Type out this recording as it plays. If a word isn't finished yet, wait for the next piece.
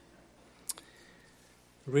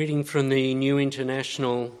Reading from the New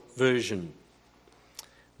International Version,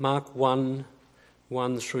 Mark 1,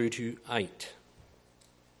 1 through to 8.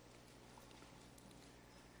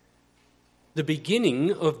 The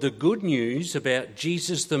beginning of the good news about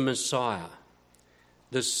Jesus the Messiah,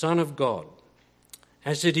 the Son of God.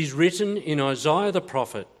 As it is written in Isaiah the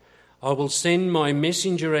prophet, I will send my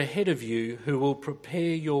messenger ahead of you who will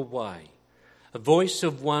prepare your way, a voice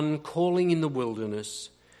of one calling in the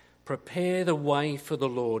wilderness, prepare the way for the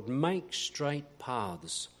Lord, make straight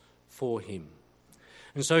paths for him.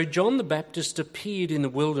 And so John the Baptist appeared in the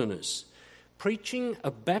wilderness, preaching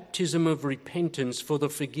a baptism of repentance for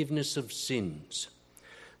the forgiveness of sins.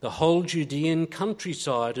 The whole Judean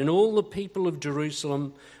countryside and all the people of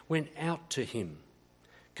Jerusalem went out to him.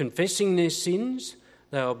 Confessing their sins,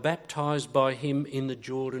 they were baptised by him in the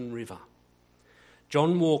Jordan River.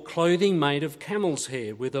 John wore clothing made of camel's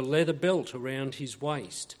hair with a leather belt around his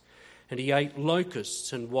waist, and he ate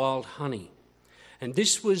locusts and wild honey. And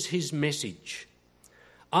this was his message: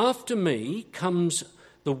 after me comes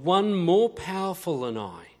the one more powerful than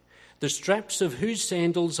I, the straps of whose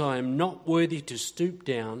sandals I am not worthy to stoop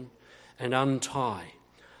down and untie.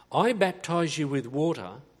 I baptize you with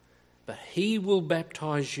water, but he will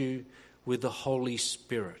baptize you with the Holy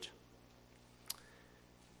Spirit.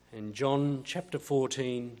 And John chapter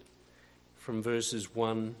 14 from verses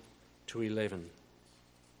 1 to 11.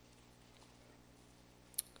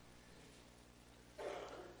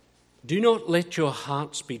 Do not let your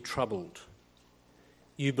hearts be troubled.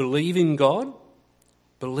 You believe in God,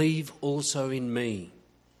 believe also in me.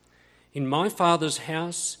 In my Father's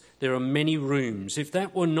house there are many rooms. If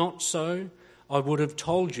that were not so, I would have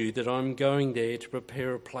told you that I'm going there to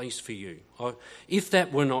prepare a place for you. If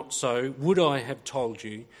that were not so, would I have told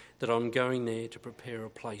you that I'm going there to prepare a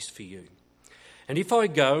place for you? And if I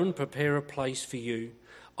go and prepare a place for you,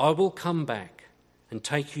 I will come back and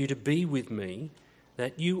take you to be with me,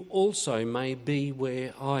 that you also may be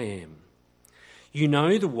where I am. You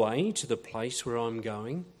know the way to the place where I'm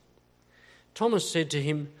going. Thomas said to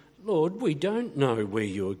him, Lord, we don't know where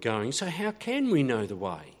you're going, so how can we know the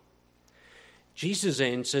way? Jesus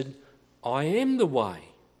answered, I am the way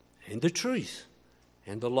and the truth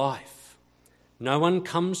and the life. No one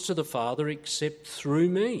comes to the Father except through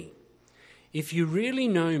me. If you really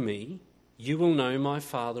know me, you will know my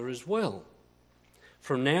Father as well.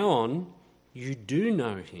 From now on, you do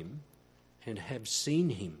know him and have seen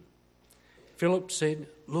him. Philip said,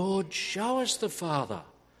 Lord, show us the Father,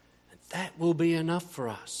 and that will be enough for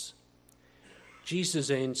us. Jesus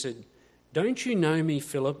answered, don't you know me,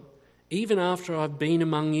 Philip, even after I've been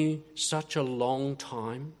among you such a long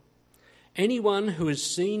time? Anyone who has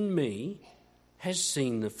seen me has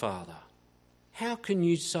seen the Father. How can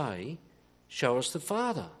you say, show us the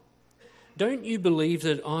Father? Don't you believe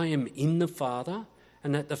that I am in the Father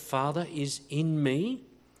and that the Father is in me?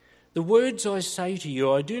 The words I say to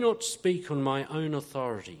you, I do not speak on my own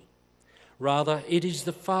authority. Rather, it is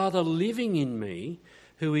the Father living in me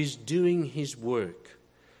who is doing his work.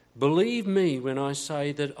 Believe me when I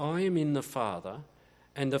say that I am in the Father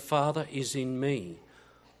and the Father is in me,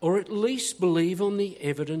 or at least believe on the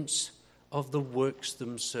evidence of the works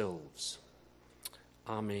themselves.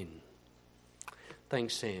 Amen.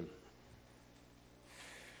 Thanks, Sam.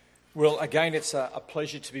 Well, again, it's a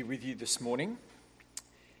pleasure to be with you this morning.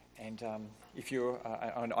 And if you're,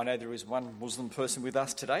 I know there is one Muslim person with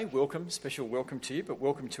us today. Welcome, special welcome to you, but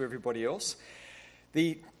welcome to everybody else.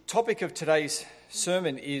 The topic of today's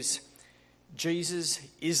sermon is Jesus,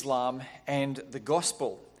 Islam, and the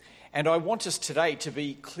gospel. And I want us today to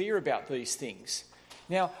be clear about these things.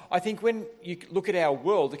 Now, I think when you look at our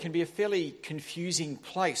world, it can be a fairly confusing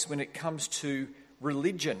place when it comes to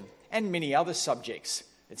religion and many other subjects.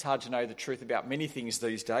 It's hard to know the truth about many things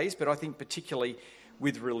these days, but I think particularly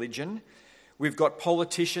with religion, we've got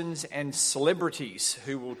politicians and celebrities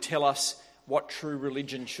who will tell us what true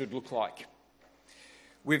religion should look like.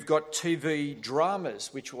 We've got TV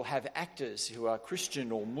dramas which will have actors who are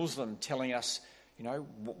Christian or Muslim telling us,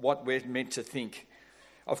 what we're meant to think.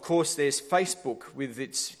 Of course, there's Facebook with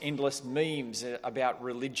its endless memes about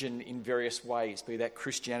religion in various ways, be that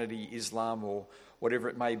Christianity, Islam, or whatever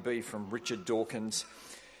it may be, from Richard Dawkins.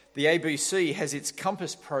 The ABC has its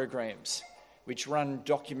Compass programs, which run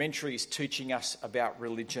documentaries teaching us about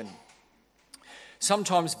religion.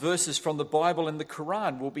 Sometimes verses from the Bible and the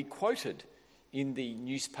Quran will be quoted in the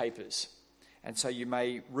newspapers, and so you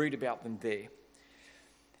may read about them there.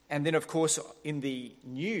 And then, of course, in the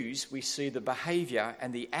news, we see the behaviour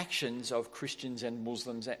and the actions of Christians and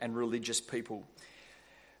Muslims and religious people.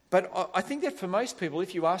 But I think that for most people,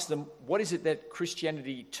 if you ask them, what is it that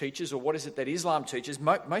Christianity teaches or what is it that Islam teaches,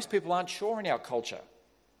 most people aren't sure in our culture.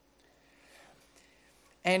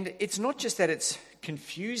 And it's not just that it's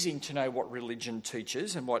confusing to know what religion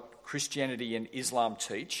teaches and what Christianity and Islam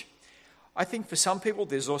teach. I think for some people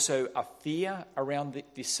there's also a fear around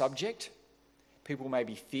this subject. People may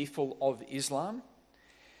be fearful of Islam.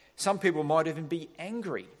 Some people might even be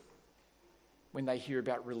angry when they hear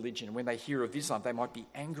about religion. When they hear of Islam, they might be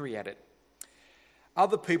angry at it.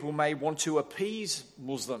 Other people may want to appease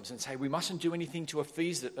Muslims and say, we mustn't do anything to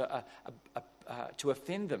offend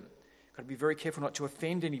them. Got to be very careful not to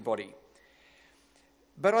offend anybody.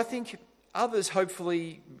 But I think others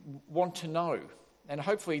hopefully want to know, and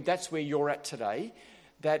hopefully that's where you're at today,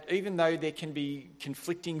 that even though there can be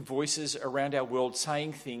conflicting voices around our world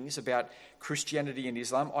saying things about Christianity and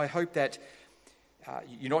Islam, I hope that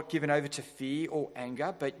you're not given over to fear or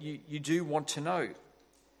anger, but you do want to know.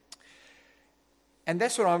 And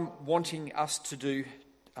that's what I'm wanting us to do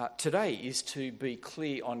today, is to be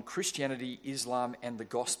clear on Christianity, Islam and the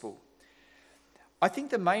gospel. I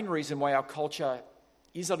think the main reason why our culture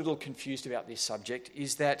is a little confused about this subject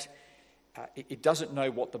is that it doesn't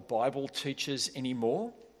know what the Bible teaches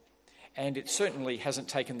anymore, and it certainly hasn't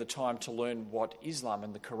taken the time to learn what Islam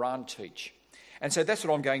and the Quran teach. And so that's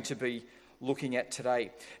what I'm going to be looking at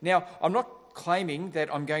today. Now, I'm not claiming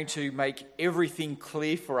that I'm going to make everything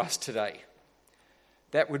clear for us today.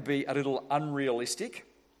 That would be a little unrealistic,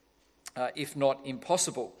 if not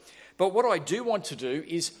impossible. But what I do want to do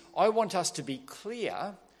is I want us to be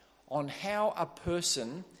clear on how a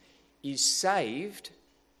person is saved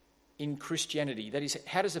in Christianity. That is,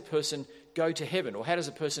 how does a person go to heaven, or how does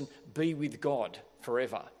a person be with God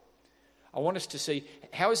forever? I want us to see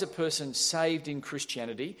how is a person saved in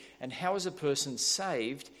Christianity and how is a person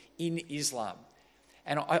saved in Islam.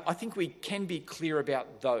 And I think we can be clear about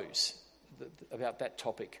about that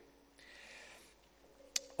topic.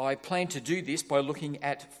 I plan to do this by looking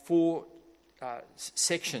at 4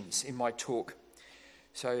 sections in my talk.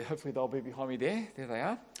 So hopefully they'll be behind me there. There they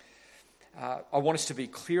are. I want us to be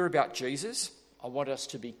clear about Jesus. I want us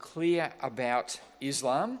to be clear about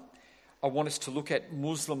Islam. I want us to look at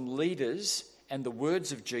Muslim leaders and the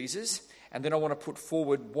words of Jesus. And then I want to put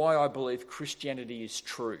forward why I believe Christianity is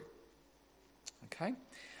true. Okay?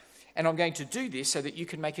 And I'm going to do this so that you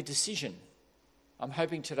can make a decision. I'm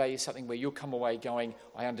hoping today is something where you'll come away going,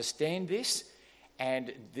 I understand this,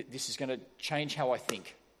 and this is going to change how I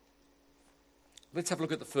think. Let's have a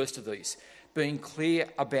look at the first of these, being clear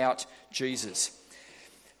about Jesus.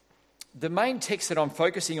 The main text that I'm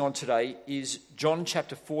focusing on today is John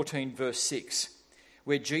chapter 14, verse 6,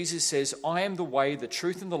 where Jesus says, I am the way, the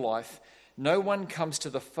truth, and the life. No one comes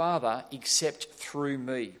to the Father except through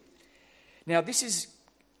me. Now, this is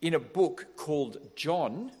in a book called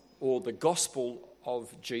John, or the Gospel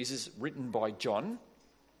of Jesus, written by John.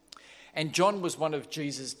 And John was one of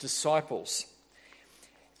Jesus' disciples.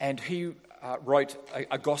 And he wrote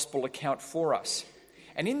a gospel account for us.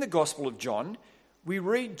 And in the Gospel of John, we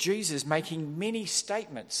read Jesus making many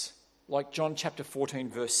statements, like John chapter 14,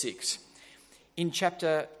 verse 6. In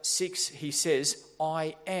chapter 6, he says,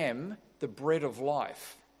 I am the bread of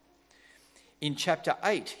life. In chapter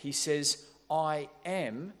 8, he says, I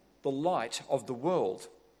am the light of the world.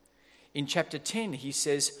 In chapter 10, he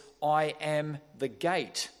says, I am the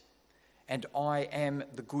gate, and I am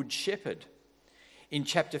the good shepherd. In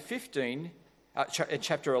chapter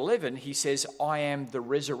 11, he says, I am the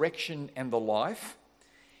resurrection and the life.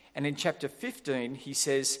 And in chapter 15, he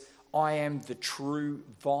says, I am the true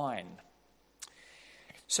vine.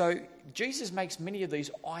 So Jesus makes many of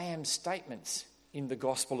these I am statements in the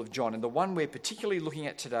Gospel of John. And the one we're particularly looking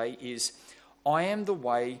at today is, I am the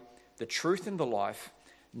way, the truth, and the life.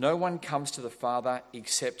 No one comes to the Father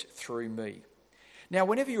except through me. Now,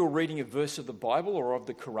 whenever you're reading a verse of the Bible or of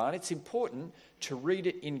the Quran, it's important to read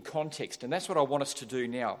it in context, and that's what I want us to do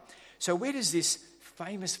now. So where does this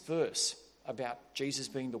famous verse about Jesus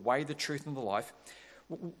being the way, the truth, and the life,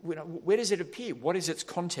 where does it appear? What is its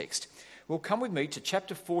context? Well, come with me to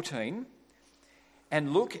chapter 14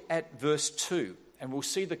 and look at verse 2, and we'll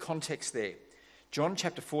see the context there. John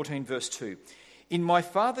chapter 14, verse 2. In my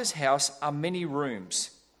Father's house are many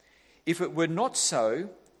rooms. If it were not so,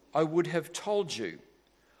 I would have told you.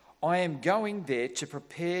 I am going there to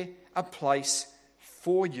prepare a place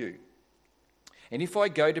for you. And if I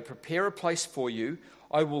go to prepare a place for you,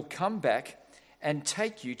 I will come back and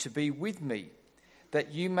take you to be with me,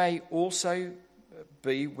 that you may also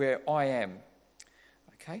be where I am.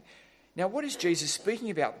 Okay? Now, what is Jesus speaking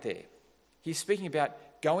about there? He's speaking about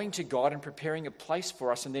going to God and preparing a place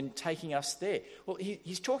for us and then taking us there. Well,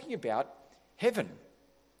 he's talking about heaven.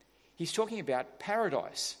 He's talking about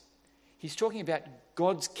paradise. He's talking about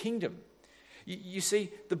God's kingdom. You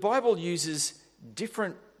see, the Bible uses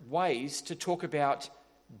different ways to talk about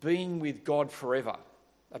being with God forever,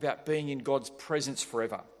 about being in God's presence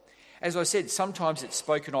forever. As I said, sometimes it's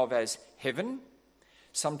spoken of as heaven,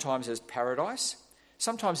 sometimes as paradise,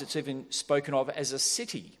 sometimes it's even spoken of as a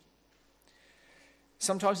city.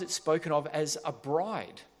 Sometimes it's spoken of as a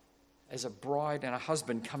bride and a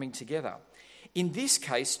husband coming together. In this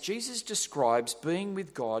case, Jesus describes being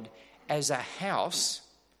with God as a house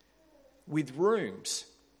with rooms.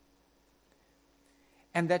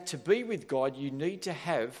 And that to be with God, you need to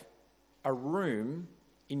have a room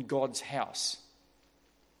in God's house.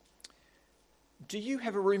 Do you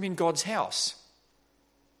have a room in God's house?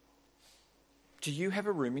 Do you have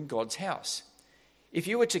a room in God's house? If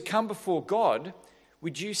you were to come before God,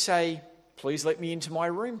 would you say, please let me into my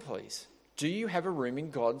room, please? Do you have a room in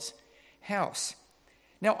God's house?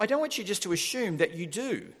 Now, I don't want you just to assume that you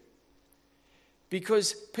do,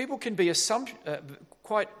 because people can be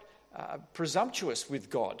quite presumptuous with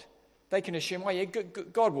God. They can assume, oh yeah,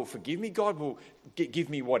 God will forgive me, God will give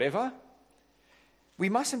me whatever. We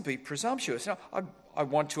mustn't be presumptuous. Now, I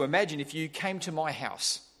want to imagine if you came to my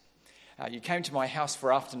house. You came to my house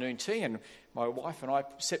for afternoon tea, and my wife and I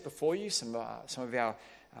set before you some of our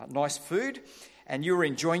nice food, and you were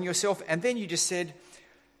enjoying yourself, and then you just said,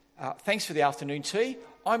 thanks for the afternoon tea,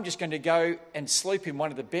 I'm just going to go and sleep in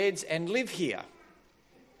one of the beds and live here.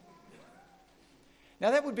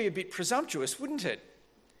 Now that would be a bit presumptuous, wouldn't it?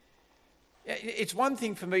 It's one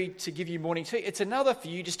thing for me to give you morning tea, it's another for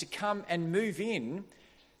you just to come and move in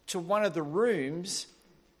to one of the rooms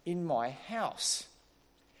in my house.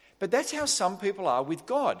 But that's how some people are with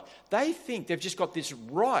God. They think they've just got this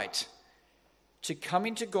right to come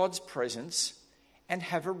into God's presence and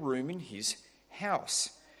have a room in his house.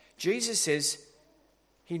 Jesus says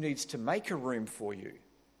he needs to make a room for you.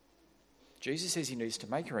 Jesus says he needs to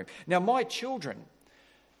make a room. Now, my children,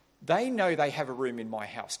 they know they have a room in my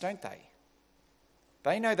house, don't they?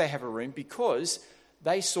 They know they have a room because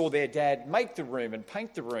they saw their dad make the room and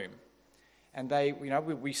paint the room. And I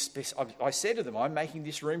said to them, I'm making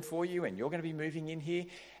this room for you and you're going to be moving in here.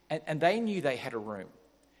 And they knew they had a room.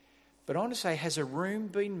 But I want to say, has a room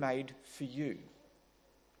been made for you?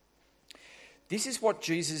 This is what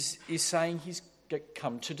Jesus is saying he's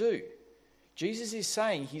come to do. Jesus is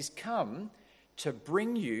saying he's come to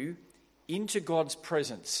bring you into God's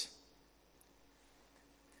presence.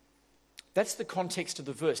 That's the context of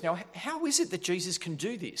the verse. Now, how is it that Jesus can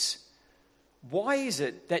do this? Why is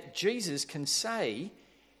it that Jesus can say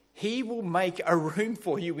he will make a room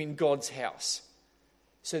for you in God's house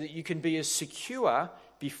so that you can be as secure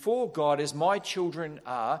before God as my children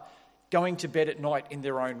are going to bed at night in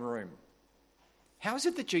their own room? How is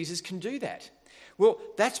it that Jesus can do that? Well,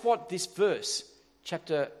 that's what this verse,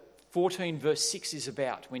 chapter 14, verse 6 is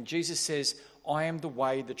about. When Jesus says, I am the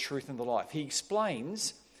way, the truth, and the life. He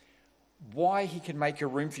explains why he can make a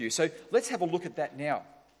room for you. So let's have a look at that now.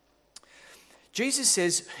 Jesus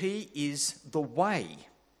says he is the way.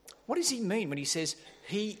 What does he mean when he says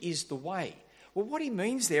he is the way? Well, what he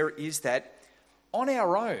means there is that on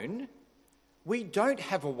our own, we don't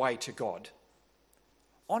have a way to God.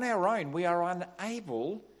 On our own, we are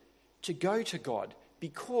unable to go to God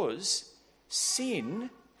because sin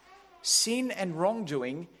and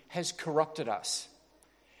wrongdoing has corrupted us.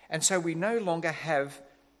 And so we no longer have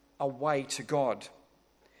a way to God.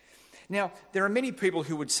 Now, there are many people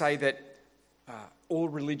who would say that all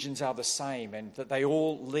religions are the same and that they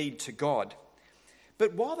all lead to God.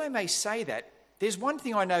 But while they may say that, there's one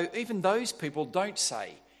thing I know even those people don't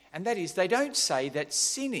say, and that is they don't say that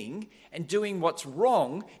sinning and doing what's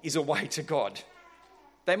wrong is a way to God.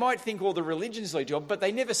 They might think all the religions lead to God, but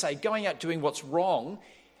they never say going out doing what's wrong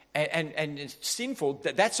and sinful,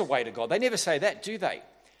 that's a way to God. They never say that, do they?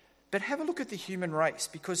 But have a look at the human race,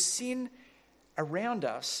 because sin around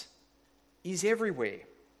us is everywhere.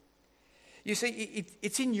 You see,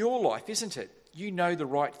 it's in your life, isn't it? You know the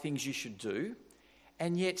right things you should do,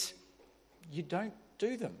 and yet you don't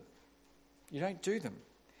do them. You don't do them.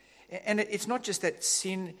 And it's not just that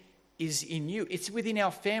sin is in you, it's within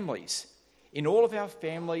our families. In all of our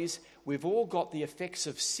families, we've all got the effects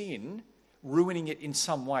of sin ruining it in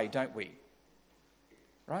some way, don't we?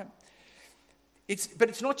 Right? But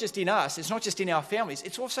it's not just in us, it's not just in our families,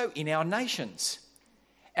 it's also in our nations.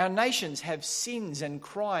 Our nations have sins and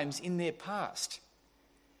crimes in their past.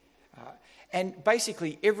 And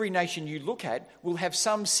basically every nation you look at will have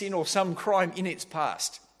some sin or some crime in its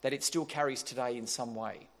past that it still carries today in some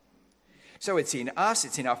way. So it's in us,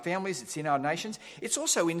 it's in our families, it's in our nations. It's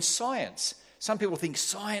also in science. Some people think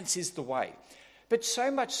science is the way. But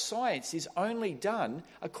so much science is only done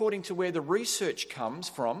according to where the research comes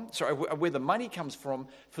from, where the money comes from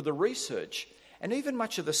for the research. And even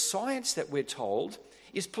much of the science that we're told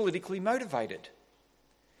is politically motivated.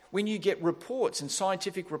 When you get reports and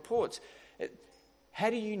scientific reports, how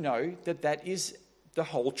do you know that that is the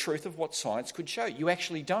whole truth of what science could show? You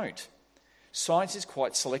actually don't. Science is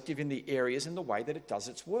quite selective in the areas and the way that it does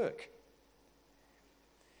its work.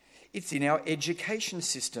 It's in our education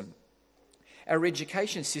system. Our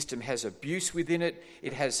education system has abuse within it.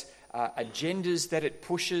 It has agendas that it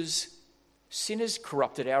pushes. Sin has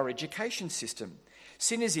corrupted our education system.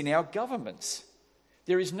 Sin is in our governments.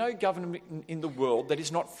 There is no government in the world that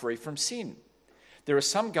is not free from sin. There are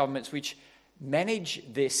some governments which manage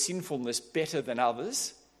their sinfulness better than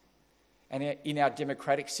others. And in our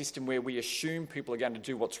democratic system where we assume people are going to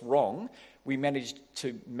do what's wrong, we manage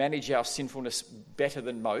to manage our sinfulness better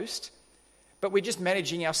than most. But we're just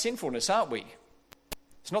managing our sinfulness, aren't we?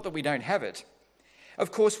 It's not that we don't have it.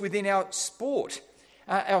 Of course, within our sport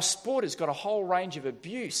has got a whole range of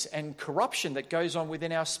abuse and corruption that goes on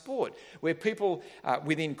within our sport, where people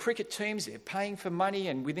within cricket teams, they're paying for money,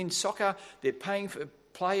 and within soccer, they're paying for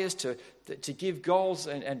players to give goals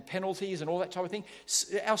and penalties and all that type of thing.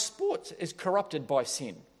 Our sport is corrupted by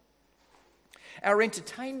sin. Our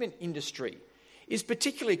entertainment industry is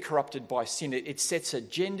particularly corrupted by sin. It sets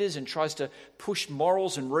agendas and tries to push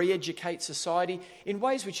morals and re-educate society in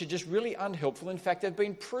ways which are just really unhelpful. In fact, they've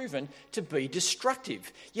been proven to be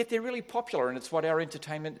destructive. Yet they're really popular, and it's what our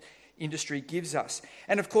entertainment industry gives us.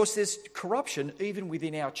 And of course, there's corruption even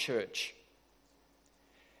within our church.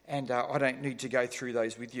 And I don't need to go through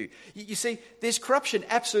those with you. You see, there's corruption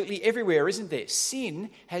absolutely everywhere, isn't there? Sin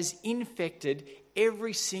has infected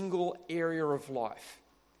every single area of life.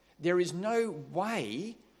 There is no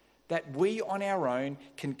way that we on our own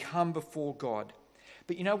can come before God.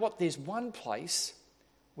 But you know what? There's one place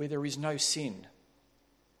where there is no sin.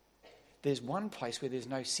 There's one place where there's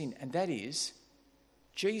no sin, and that is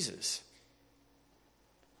Jesus.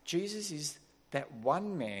 Jesus is that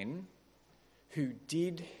one man who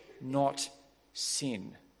did not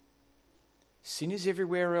sin. Sin is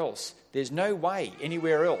everywhere else. There's no way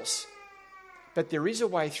anywhere else. But there is a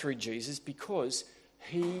way through Jesus because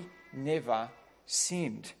he never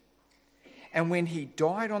sinned. And when he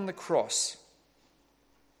died on the cross,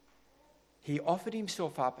 he offered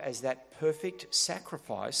himself up as that perfect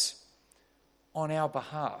sacrifice on our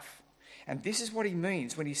behalf. And this is what he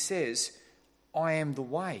means when he says, I am the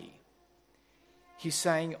way. He's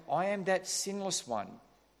saying, I am that sinless one.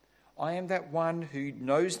 I am that one who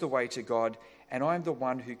knows the way to God, and I am the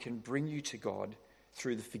one who can bring you to God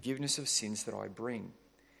through the forgiveness of sins that I bring.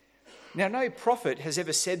 Now, no prophet has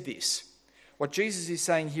ever said this. What Jesus is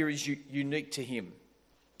saying here is unique to him.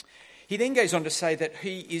 He then goes on to say that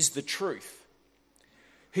he is the truth.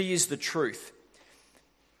 He is the truth.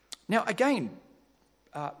 Now, again,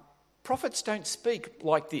 prophets don't speak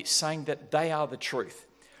like this, saying that they are the truth.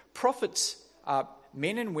 Prophets are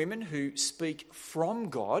men and women who speak from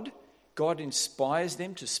God. God inspires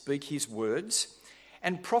them to speak his words.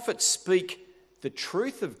 And prophets speak the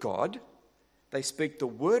truth of God. They speak the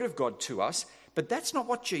word of God to us, but that's not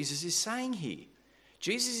what Jesus is saying here.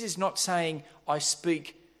 Jesus is not saying, I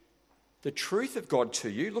speak the truth of God to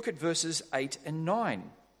you. Look at verses 8 and 9.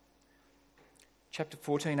 Chapter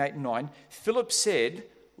 14, 8 and 9. Philip said,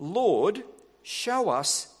 Lord, show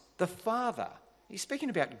us the Father. He's speaking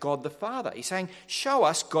about God the Father. He's saying, show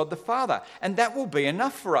us God the Father, and that will be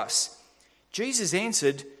enough for us. Jesus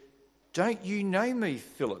answered, don't you know me,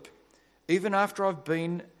 Philip, even after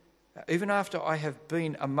I have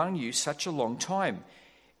been among you such a long time?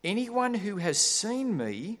 Anyone who has seen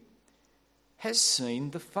me has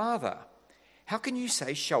seen the Father. How can you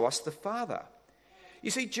say, show us the Father?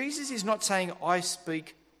 You see, Jesus is not saying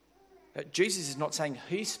Jesus is not saying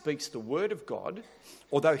he speaks the word of God,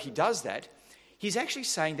 although he does that. He's actually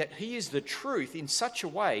saying that he is the truth in such a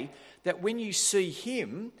way that when you see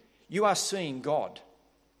him, you are seeing God.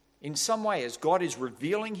 In some way, as God is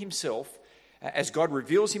revealing himself, as God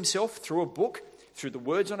reveals himself through a book, through the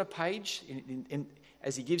words on a page,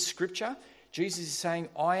 as he gives scripture, Jesus is saying,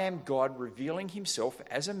 I am God revealing himself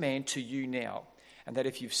as a man to you now. And that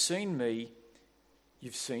if you've seen me,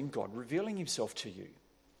 you've seen God revealing himself to you.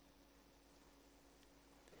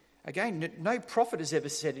 Again, no prophet has ever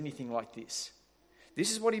said anything like this.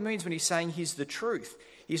 This is what he means when he's saying he's the truth.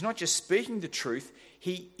 He's not just speaking the truth,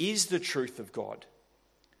 he is the truth of God.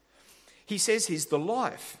 He says he's the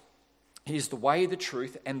life. He is the way, the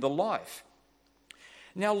truth, and the life.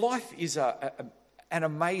 Now, life is an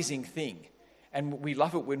amazing thing, and we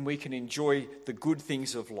love it when we can enjoy the good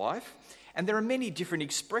things of life. And there are many different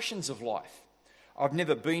expressions of life. I've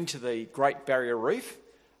never been to the Great Barrier Reef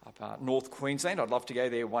up North Queensland. I'd love to go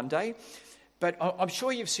there one day. But I'm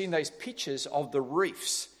sure you've seen those pictures of the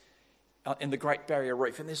reefs in the Great Barrier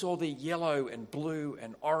Reef, and there's all the yellow and blue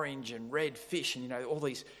and orange and red fish, and all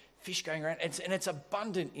these fish going around, and it's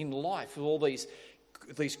abundant in life with all these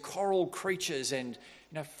coral creatures and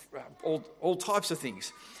all types of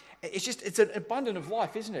things. It's an abundant of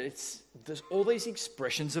life, isn't it? There's all these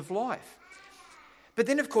expressions of life. But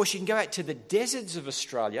then, of course, you can go out to the deserts of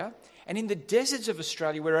Australia, and in the deserts of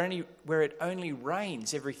Australia, where it only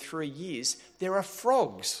rains every 3 years, there are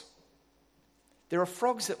frogs. There are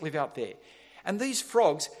frogs that live out there. And these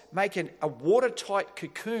frogs make a watertight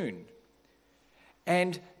cocoon.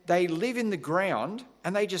 And they live in the ground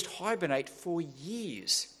and they just hibernate for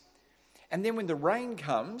years. And then when the rain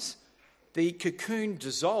comes, the cocoon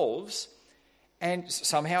dissolves and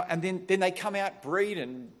then they come out, breed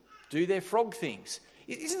and do their frog things.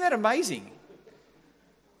 Isn't that amazing?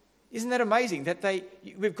 Isn't that amazing that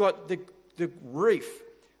we've got the reef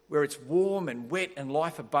where it's warm and wet and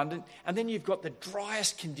life abundant, and then you've got the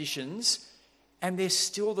driest conditions, and there's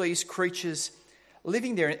still these creatures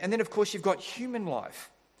living there. And then, of course, you've got human life.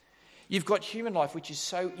 You've got human life, which is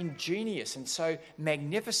so ingenious and so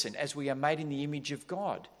magnificent as we are made in the image of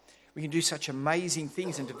God. We can do such amazing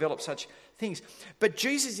things and develop such things. But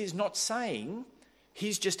Jesus is not saying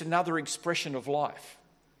he's just another expression of life.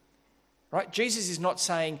 Right? Jesus is not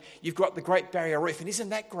saying you've got the Great Barrier Reef, and isn't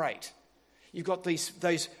that great? You've got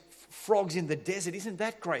those frogs in the desert. Isn't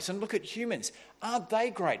that great? And look at humans. Aren't they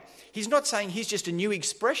great? He's not saying he's just a new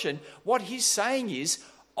expression. What he's saying is,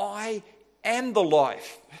 I am the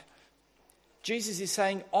life. Jesus is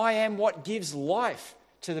saying, I am what gives life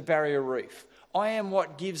to the Barrier Reef. I am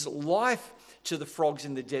what gives life to the frogs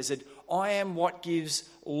in the desert. I am what gives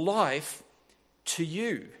life to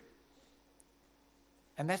you.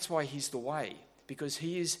 And that's why he's the way, because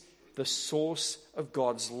he is the source of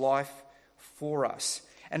God's life for us.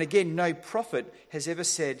 And again, no prophet has ever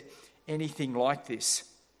said anything like this.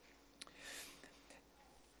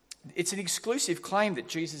 It's an exclusive claim that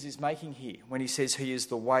Jesus is making here when he says he is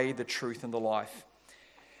the way, the truth, and the life.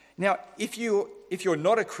 Now, if you're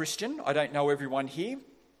not a Christian, I don't know everyone here.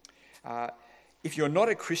 If you're not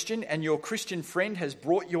a Christian and your Christian friend has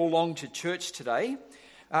brought you along to church today,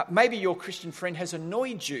 maybe your Christian friend has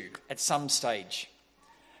annoyed you at some stage.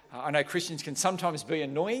 I know Christians can sometimes be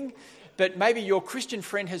annoying, but maybe your Christian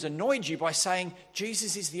friend has annoyed you by saying,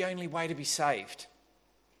 Jesus is the only way to be saved.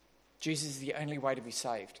 Jesus is the only way to be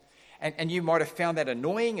saved. And you might have found that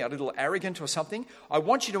annoying, a little arrogant or something. I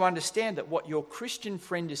want you to understand that what your Christian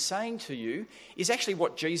friend is saying to you is actually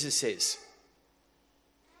what Jesus says.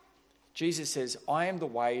 Jesus says, I am the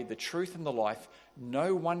way, the truth, and the life.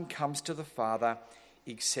 No one comes to the Father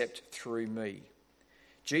except through me.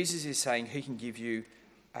 Jesus is saying he can give you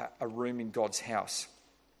a room in God's house.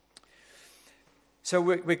 So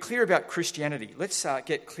we're clear about Christianity. Let's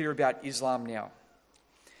get clear about Islam now.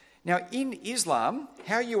 Now, in Islam,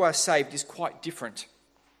 how you are saved is quite different.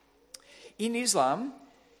 In Islam,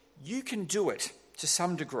 you can do it to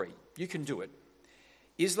some degree. You can do it.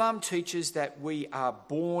 Islam teaches that we are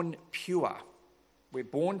born pure. We're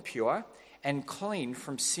born pure and clean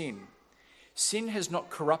from sin. Sin has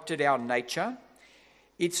not corrupted our nature.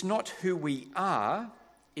 It's not who we are.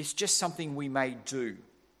 It's just something we may do.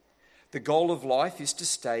 The goal of life is to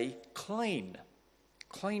stay clean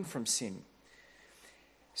from sin.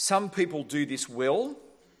 Some people do this well,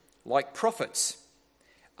 like prophets.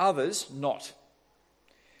 Others not.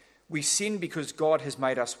 We sin because God has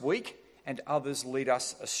made us weak, and others lead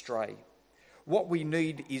us astray. What we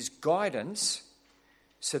need is guidance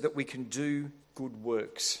so that we can do good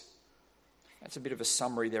works. That's a bit of a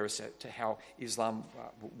summary there as to how Islam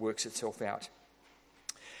works itself out.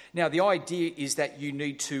 Now, the idea is that you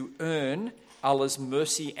need to earn Allah's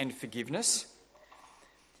mercy and forgiveness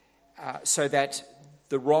so that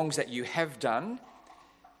the wrongs that you have done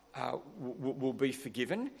will be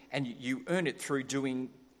forgiven, and you earn it through doing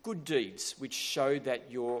good deeds which show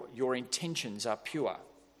that your intentions are pure.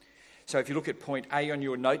 So if you look at point A on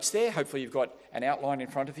your notes there, hopefully you've got an outline in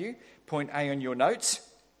front of you. Point A on your notes.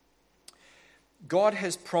 God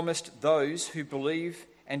has promised those who believe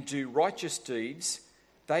and do righteous deeds,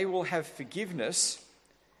 they will have forgiveness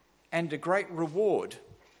and a great reward.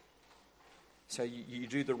 So you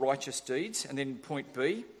do the righteous deeds. And then point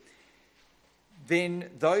B, then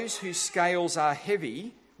those whose scales are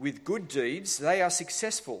heavy with good deeds, they are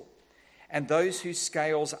successful. And those whose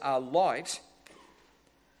scales are light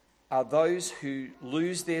are those who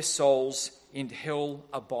lose their souls in hell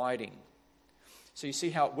abiding. So you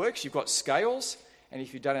see how it works? You've got scales, and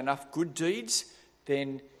if you've done enough good deeds,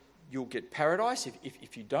 then you'll get paradise.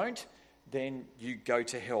 If you don't, then you go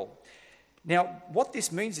to hell. Now, what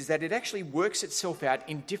this means is that it actually works itself out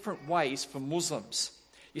in different ways for Muslims.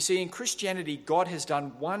 You see, in Christianity, God has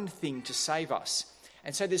done one thing to save us,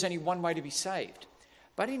 and so there's only one way to be saved.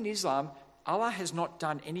 But in Islam, Allah has not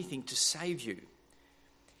done anything to save you.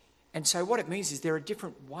 And so what it means is there are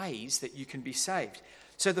different ways that you can be saved.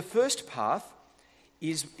 So the first path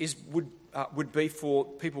would be for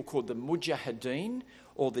people called the mujahideen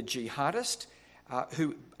or the jihadist,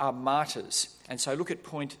 who are martyrs. And so look at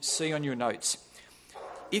point C on your notes.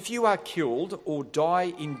 If you are killed or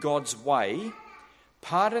die in God's way,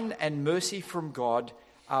 pardon and mercy from God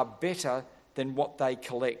are better than what they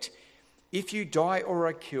collect. If you die or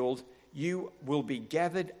are killed, you will be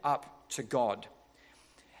gathered up to God.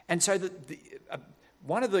 And so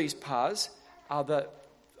one of these paths are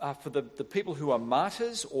for the people who are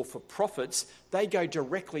martyrs or for prophets. They go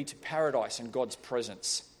directly to paradise and God's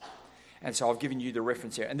presence. And so I've given you the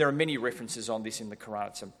reference here. And there are many references on this in the Quran.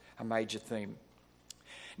 It's a major theme.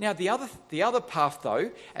 Now, the other path,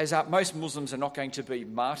 though, as most Muslims are not going to be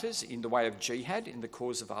martyrs in the way of jihad, in the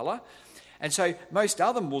cause of Allah. And so most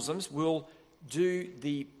other Muslims will do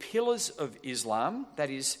the pillars of Islam,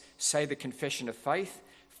 that is, say the confession of faith,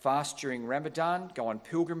 fast during Ramadan, go on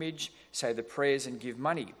pilgrimage, say the prayers and give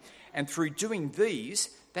money. And through doing these,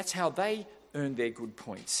 that's how they earn their good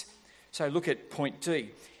points. So look at point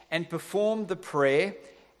D. And perform the prayer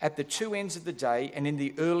at the two ends of the day and in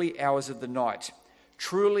the early hours of the night.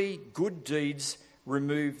 Truly, good deeds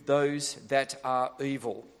remove those that are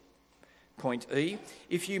evil. Point E.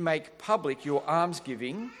 If you make public your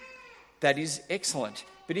almsgiving, that is excellent.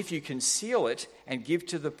 But if you conceal it and give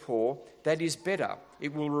to the poor, that is better.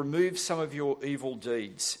 It will remove some of your evil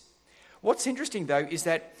deeds. What's interesting, though, is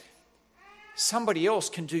that somebody else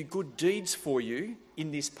can do good deeds for you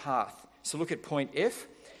in this path. So look at point F.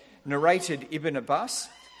 Narrated Ibn Abbas,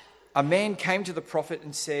 a man came to the Prophet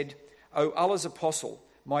and said, "O Allah's apostle,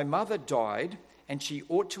 my mother died and she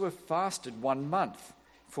ought to have fasted 1 month,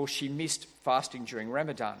 for she missed fasting during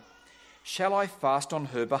Ramadan. Shall I fast on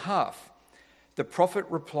her behalf?" The Prophet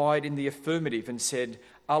replied in the affirmative and said,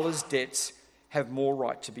 "Allah's debts have more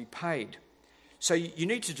right to be paid." So you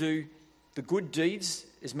need to do the good deeds,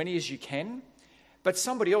 as many as you can, but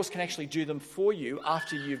somebody else can actually do them for you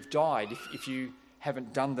after you've died if you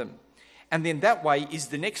haven't done them. And then that way is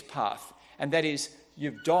the next path, and that is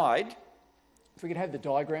you've died. If we could have the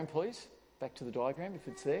diagram, please. Back to the diagram, if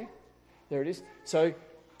it's there. There it is. So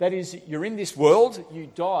that is, you're in this world, you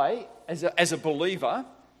die as a believer,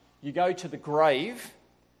 you go to the grave,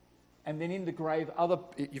 and then in the grave,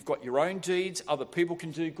 you've got your own deeds, other people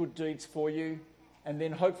can do good deeds for you, and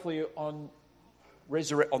then hopefully on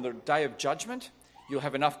the day of judgment, you'll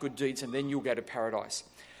have enough good deeds, and then you'll go to paradise.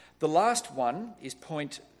 The last one is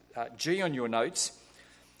point G on your notes.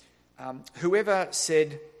 Whoever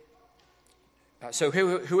said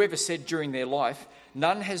during their life,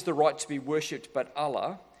 "None has the right to be worshipped but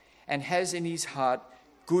Allah," and has in his heart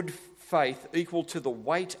good faith equal to the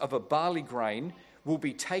weight of a barley grain, will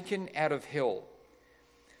be taken out of hell.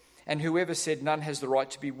 And whoever said, "None has the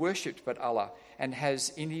right to be worshipped but Allah," and has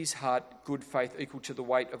in his heart good faith equal to the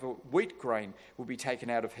weight of a wheat grain, will be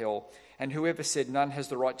taken out of hell. And whoever said, "None has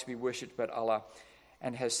the right to be worshipped but Allah,"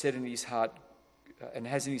 and has in his heart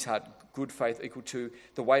good faith equal to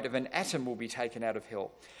the weight of an atom, will be taken out of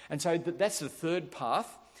hell. And so that's the third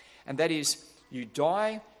path, and that is you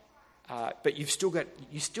die, but you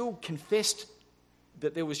still confessed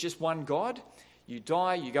that there was just one God. You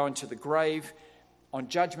die, you go into the grave. On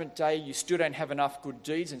Judgment Day, you still don't have enough good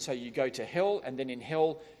deeds, and so you go to hell, and then in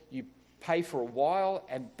hell you pay for a while,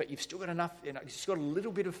 but you've still got enough, you've still got a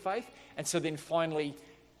little bit of faith, and so then finally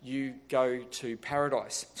you go to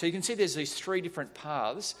paradise. So you can see there's these three different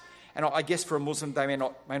paths, and I guess for a Muslim they may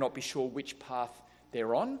not be sure which path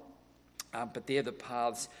they're on, but they're the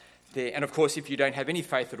paths there. And of course, if you don't have any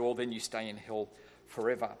faith at all, then you stay in hell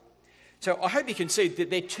forever. So I hope you can see that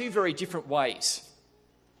they're two very different ways.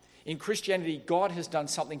 In Christianity, God has done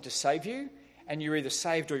something to save you, and you're either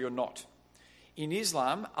saved or you're not. In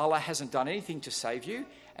Islam, Allah hasn't done anything to save you,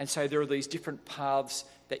 and so there are these different paths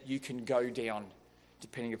that you can go down,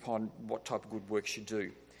 depending upon what type of good works you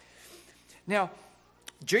do. Now,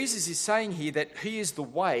 Jesus is saying here that he is the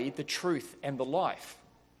way, the truth, and the life.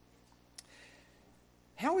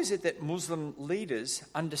 How is it that Muslim leaders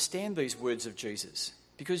understand these words of Jesus?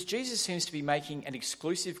 Because Jesus seems to be making an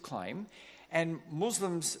exclusive claim, and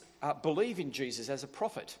Muslims believe in Jesus as a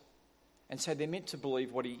prophet, and so they're meant to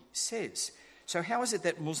believe what he says. So how is it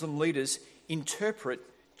that Muslim leaders interpret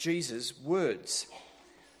Jesus' words?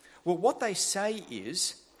 Well, what they say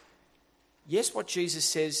is, yes, what Jesus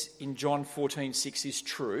says in John 14:6 is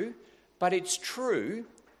true, but it's true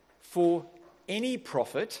for any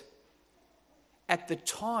prophet at the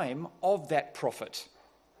time of that prophet.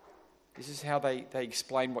 This is how they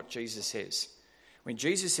explain what Jesus says. When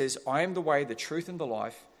Jesus says, I am the way, the truth, and the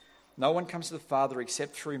life, no one comes to the Father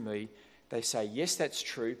except through me, they say, yes, that's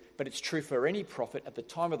true, but it's true for any prophet at the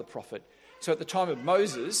time of the prophet. So at the time of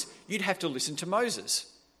Moses, you'd have to listen to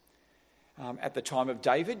Moses. At the time of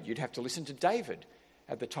David, you'd have to listen to David.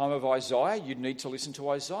 At the time of Isaiah, you'd need to listen to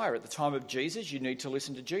Isaiah. At the time of Jesus, you need to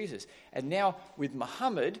listen to Jesus. And now with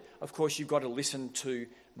Muhammad, of course, you've got to listen to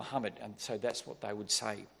Muhammad. And so that's what they would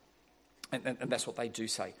say. And that's what they do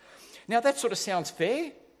say. Now that sort of sounds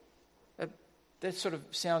fair. That sort of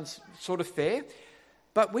sounds sort of fair.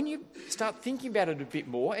 But when you start thinking about it a bit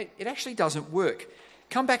more, it actually doesn't work.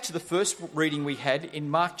 Come back to the first reading we had in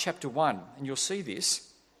Mark chapter 1, and you'll see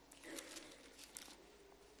this.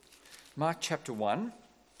 Mark chapter 1.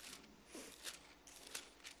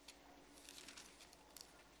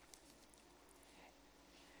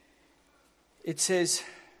 It says,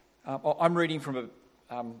 I'm reading from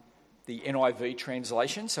the NIV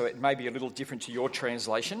translation, so it may be a little different to your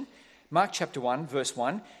translation. Mark chapter 1, verse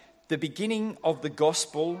 1, the beginning of the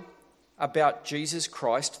gospel about Jesus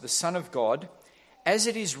Christ, the Son of God, as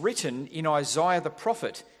it is written in Isaiah the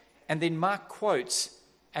prophet. And then Mark quotes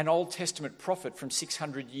an Old Testament prophet from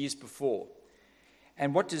 600 years before.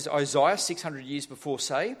 And what does Isaiah 600 years before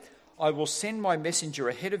say? I will send my messenger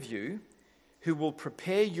ahead of you who will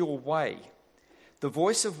prepare your way. The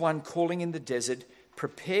voice of one calling in the desert,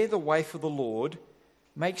 prepare the way for the Lord,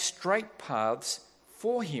 make straight paths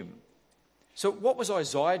for him. So what was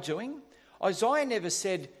Isaiah doing? Isaiah never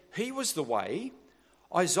said he was the way.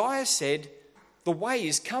 Isaiah said the way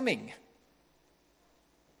is coming.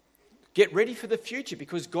 Get ready for the future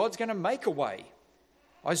because God's going to make a way.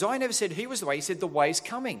 Isaiah never said he was the way. He said the way's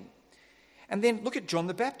coming. And then look at John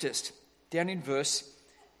the Baptist down in verse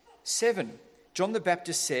 7. John the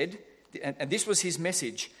Baptist said, and this was his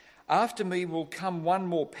message, after me will come one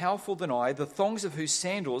more powerful than I, the thongs of whose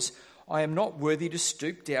sandals I am not worthy to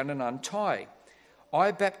stoop down and untie.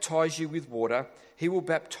 I baptize you with water. He will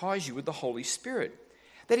baptize you with the Holy Spirit.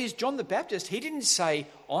 That is, John the Baptist, he didn't say,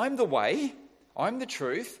 I'm the way, I'm the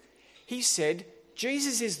truth. He said,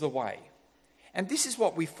 Jesus is the way. And this is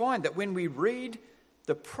what we find, that when we read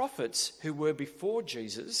the prophets who were before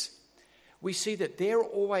Jesus, we see that they're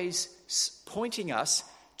always pointing us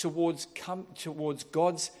towards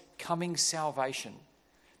God's coming salvation.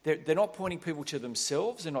 They're not pointing people to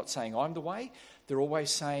themselves. They're not saying, I'm the way. They're always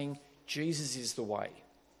saying, Jesus is the way.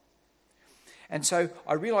 And so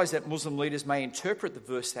I realise that Muslim leaders may interpret the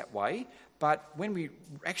verse that way, but when we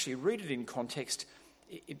actually read it in context,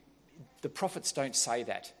 the prophets don't say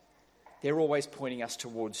that. They're always pointing us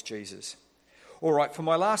towards Jesus. All right, for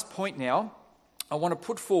my last point now, I want to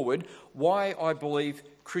put forward why I believe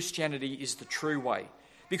Christianity is the true way.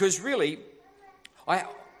 Because really,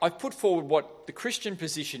 I've put forward what the Christian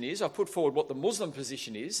position is, I've put forward what the Muslim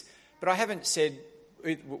position is, but I haven't said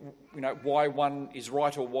why one is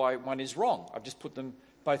right or why one is wrong. I've just put them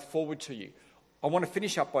both forward to you. I want to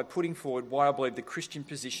finish up by putting forward why I believe the Christian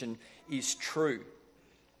position is true.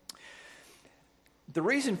 The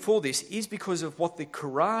reason for this is because of what the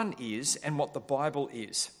Quran is and what the Bible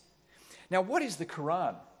is. Now, what is the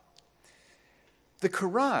Quran? The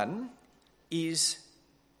Quran is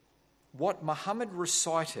what Muhammad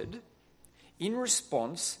recited in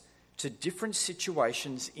response to different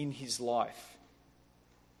situations in his life.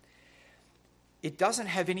 It doesn't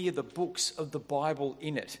have any of the books of the Bible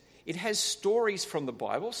in it. It has stories from the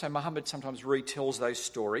Bible, so Muhammad sometimes retells those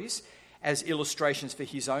stories as illustrations for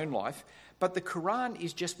his own life, but the Quran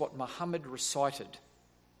is just what Muhammad recited.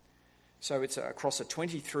 So it's across a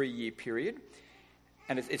 23-year period,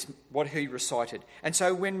 and it's what he recited. And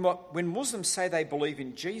so when Muslims say they believe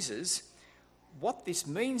in Jesus, what this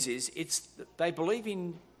means is it's that they believe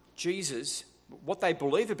in Jesus. What they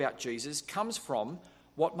believe about Jesus comes from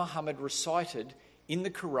what Muhammad recited in the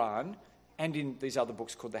Quran and in these other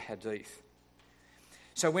books called the Hadith.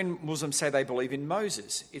 So when Muslims say they believe in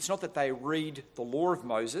Moses, it's not that they read the law of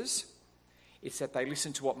Moses, it's that they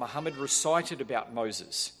listen to what Muhammad recited about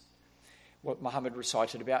Moses, what Muhammad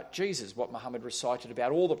recited about Jesus, what Muhammad recited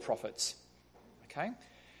about all the prophets. Okay?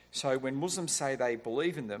 So when Muslims say they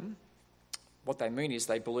believe in them, what they mean is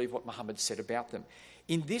they believe what Muhammad said about them.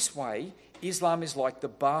 In this way, Islam is like the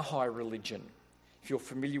Baha'i religion. If you're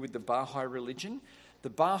familiar with the Baha'i religion, the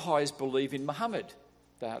Baha'is believe in Muhammad.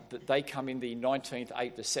 They come in the 18th,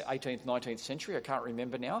 19th century, I can't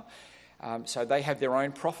remember now. So they have their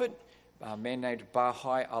own prophet, a man named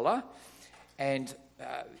Baha'i Allah. And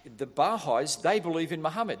the Baha'is, they believe in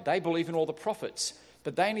Muhammad. They believe in all the prophets.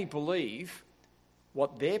 But they only believe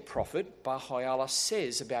what their prophet, Bahá'í Allah,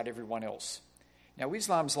 says about everyone else. Now,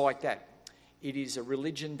 Islam's like that. It is a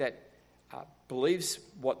religion that believes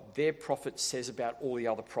what their prophet says about all the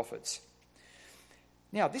other prophets.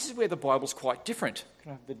 Now, this is where the Bible's quite different.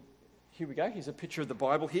 Here we go. Here's a picture of the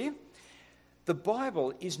Bible here. The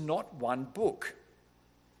Bible is not one book.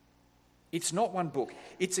 It's not one book.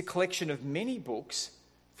 It's a collection of many books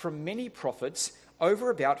from many prophets over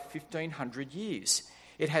about 1,500 years.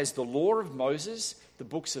 It has the law of Moses, the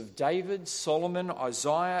books of David, Solomon,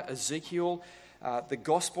 Isaiah, Ezekiel, the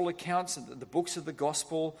gospel accounts, the books of the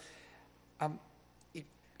gospel.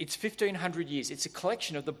 It's 1,500 years. It's a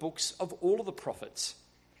collection of the books of all of the prophets.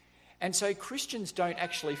 And so Christians don't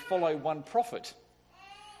actually follow one prophet.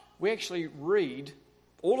 We actually read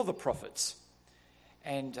all of the prophets.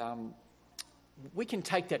 And we can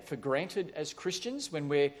take that for granted as Christians when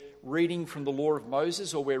we're reading from the law of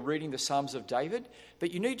Moses or we're reading the Psalms of David.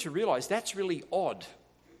 But you need to realise that's really odd.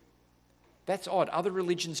 That's odd. Other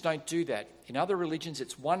religions don't do that. In other religions,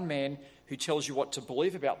 it's one man who tells you what to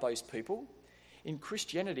believe about those people. In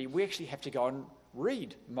Christianity, we actually have to go and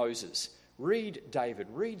read Moses, read David,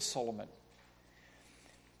 read Solomon.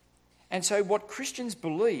 And so what Christians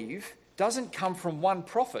believe doesn't come from one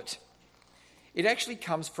prophet. It actually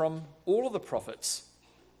comes from all of the prophets.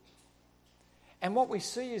 And what we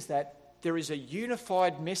see is that there is a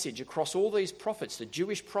unified message across all these prophets, the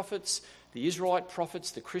Jewish prophets, the Israelite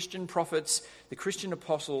prophets, the Christian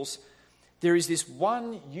apostles. There is this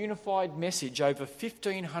one unified message over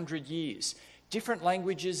 1,500 years. Different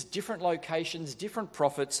languages, different locations, different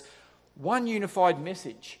prophets. One unified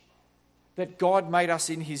message that God made us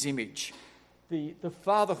in his image. The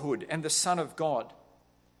fatherhood and the Son of God.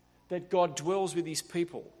 That God dwells with his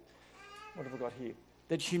people. What have I got here?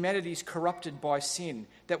 That humanity is corrupted by sin.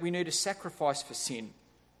 That we need a sacrifice for sin.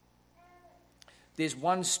 There's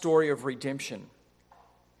one story of redemption.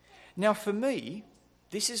 Now, for me,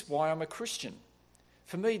 this is why I'm a Christian.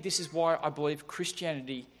 For me, this is why I believe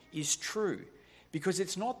Christianity is true. Because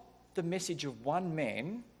it's not the message of one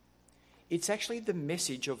man, it's actually the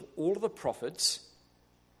message of all of the prophets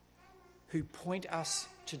who point us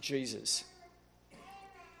to Jesus.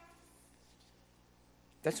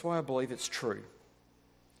 That's why I believe it's true.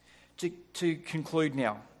 To conclude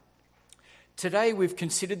now, today we've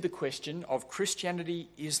considered the question of Christianity,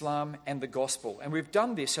 Islam and the gospel. And we've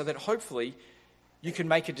done this so that hopefully you can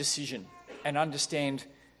make a decision and understand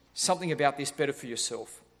something about this better for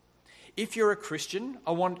yourself. If you're a Christian,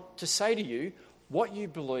 I want to say to you, what you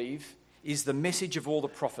believe is the message of all the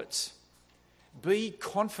prophets. Be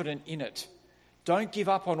confident in it. Don't give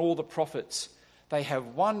up on all the prophets. They have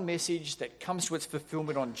one message that comes to its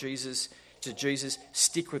fulfillment on Jesus.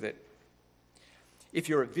 Stick with it. If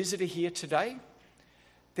you're a visitor here today,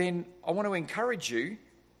 then I want to encourage you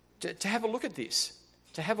to have a look at this,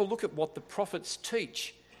 to have a look at what the prophets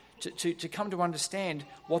teach, to come to understand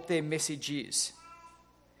what their message is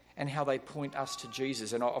and how they point us to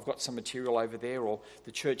Jesus. And I've got some material over there, or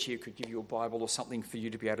the church here could give you a Bible or something for you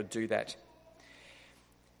to be able to do that.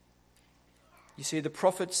 You see, the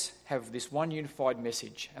prophets have this one unified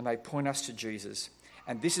message and they point us to Jesus.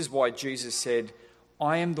 And this is why Jesus said,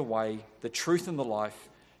 I am the way, the truth and the life.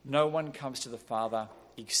 No one comes to the Father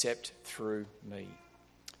except through me.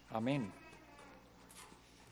 Amen.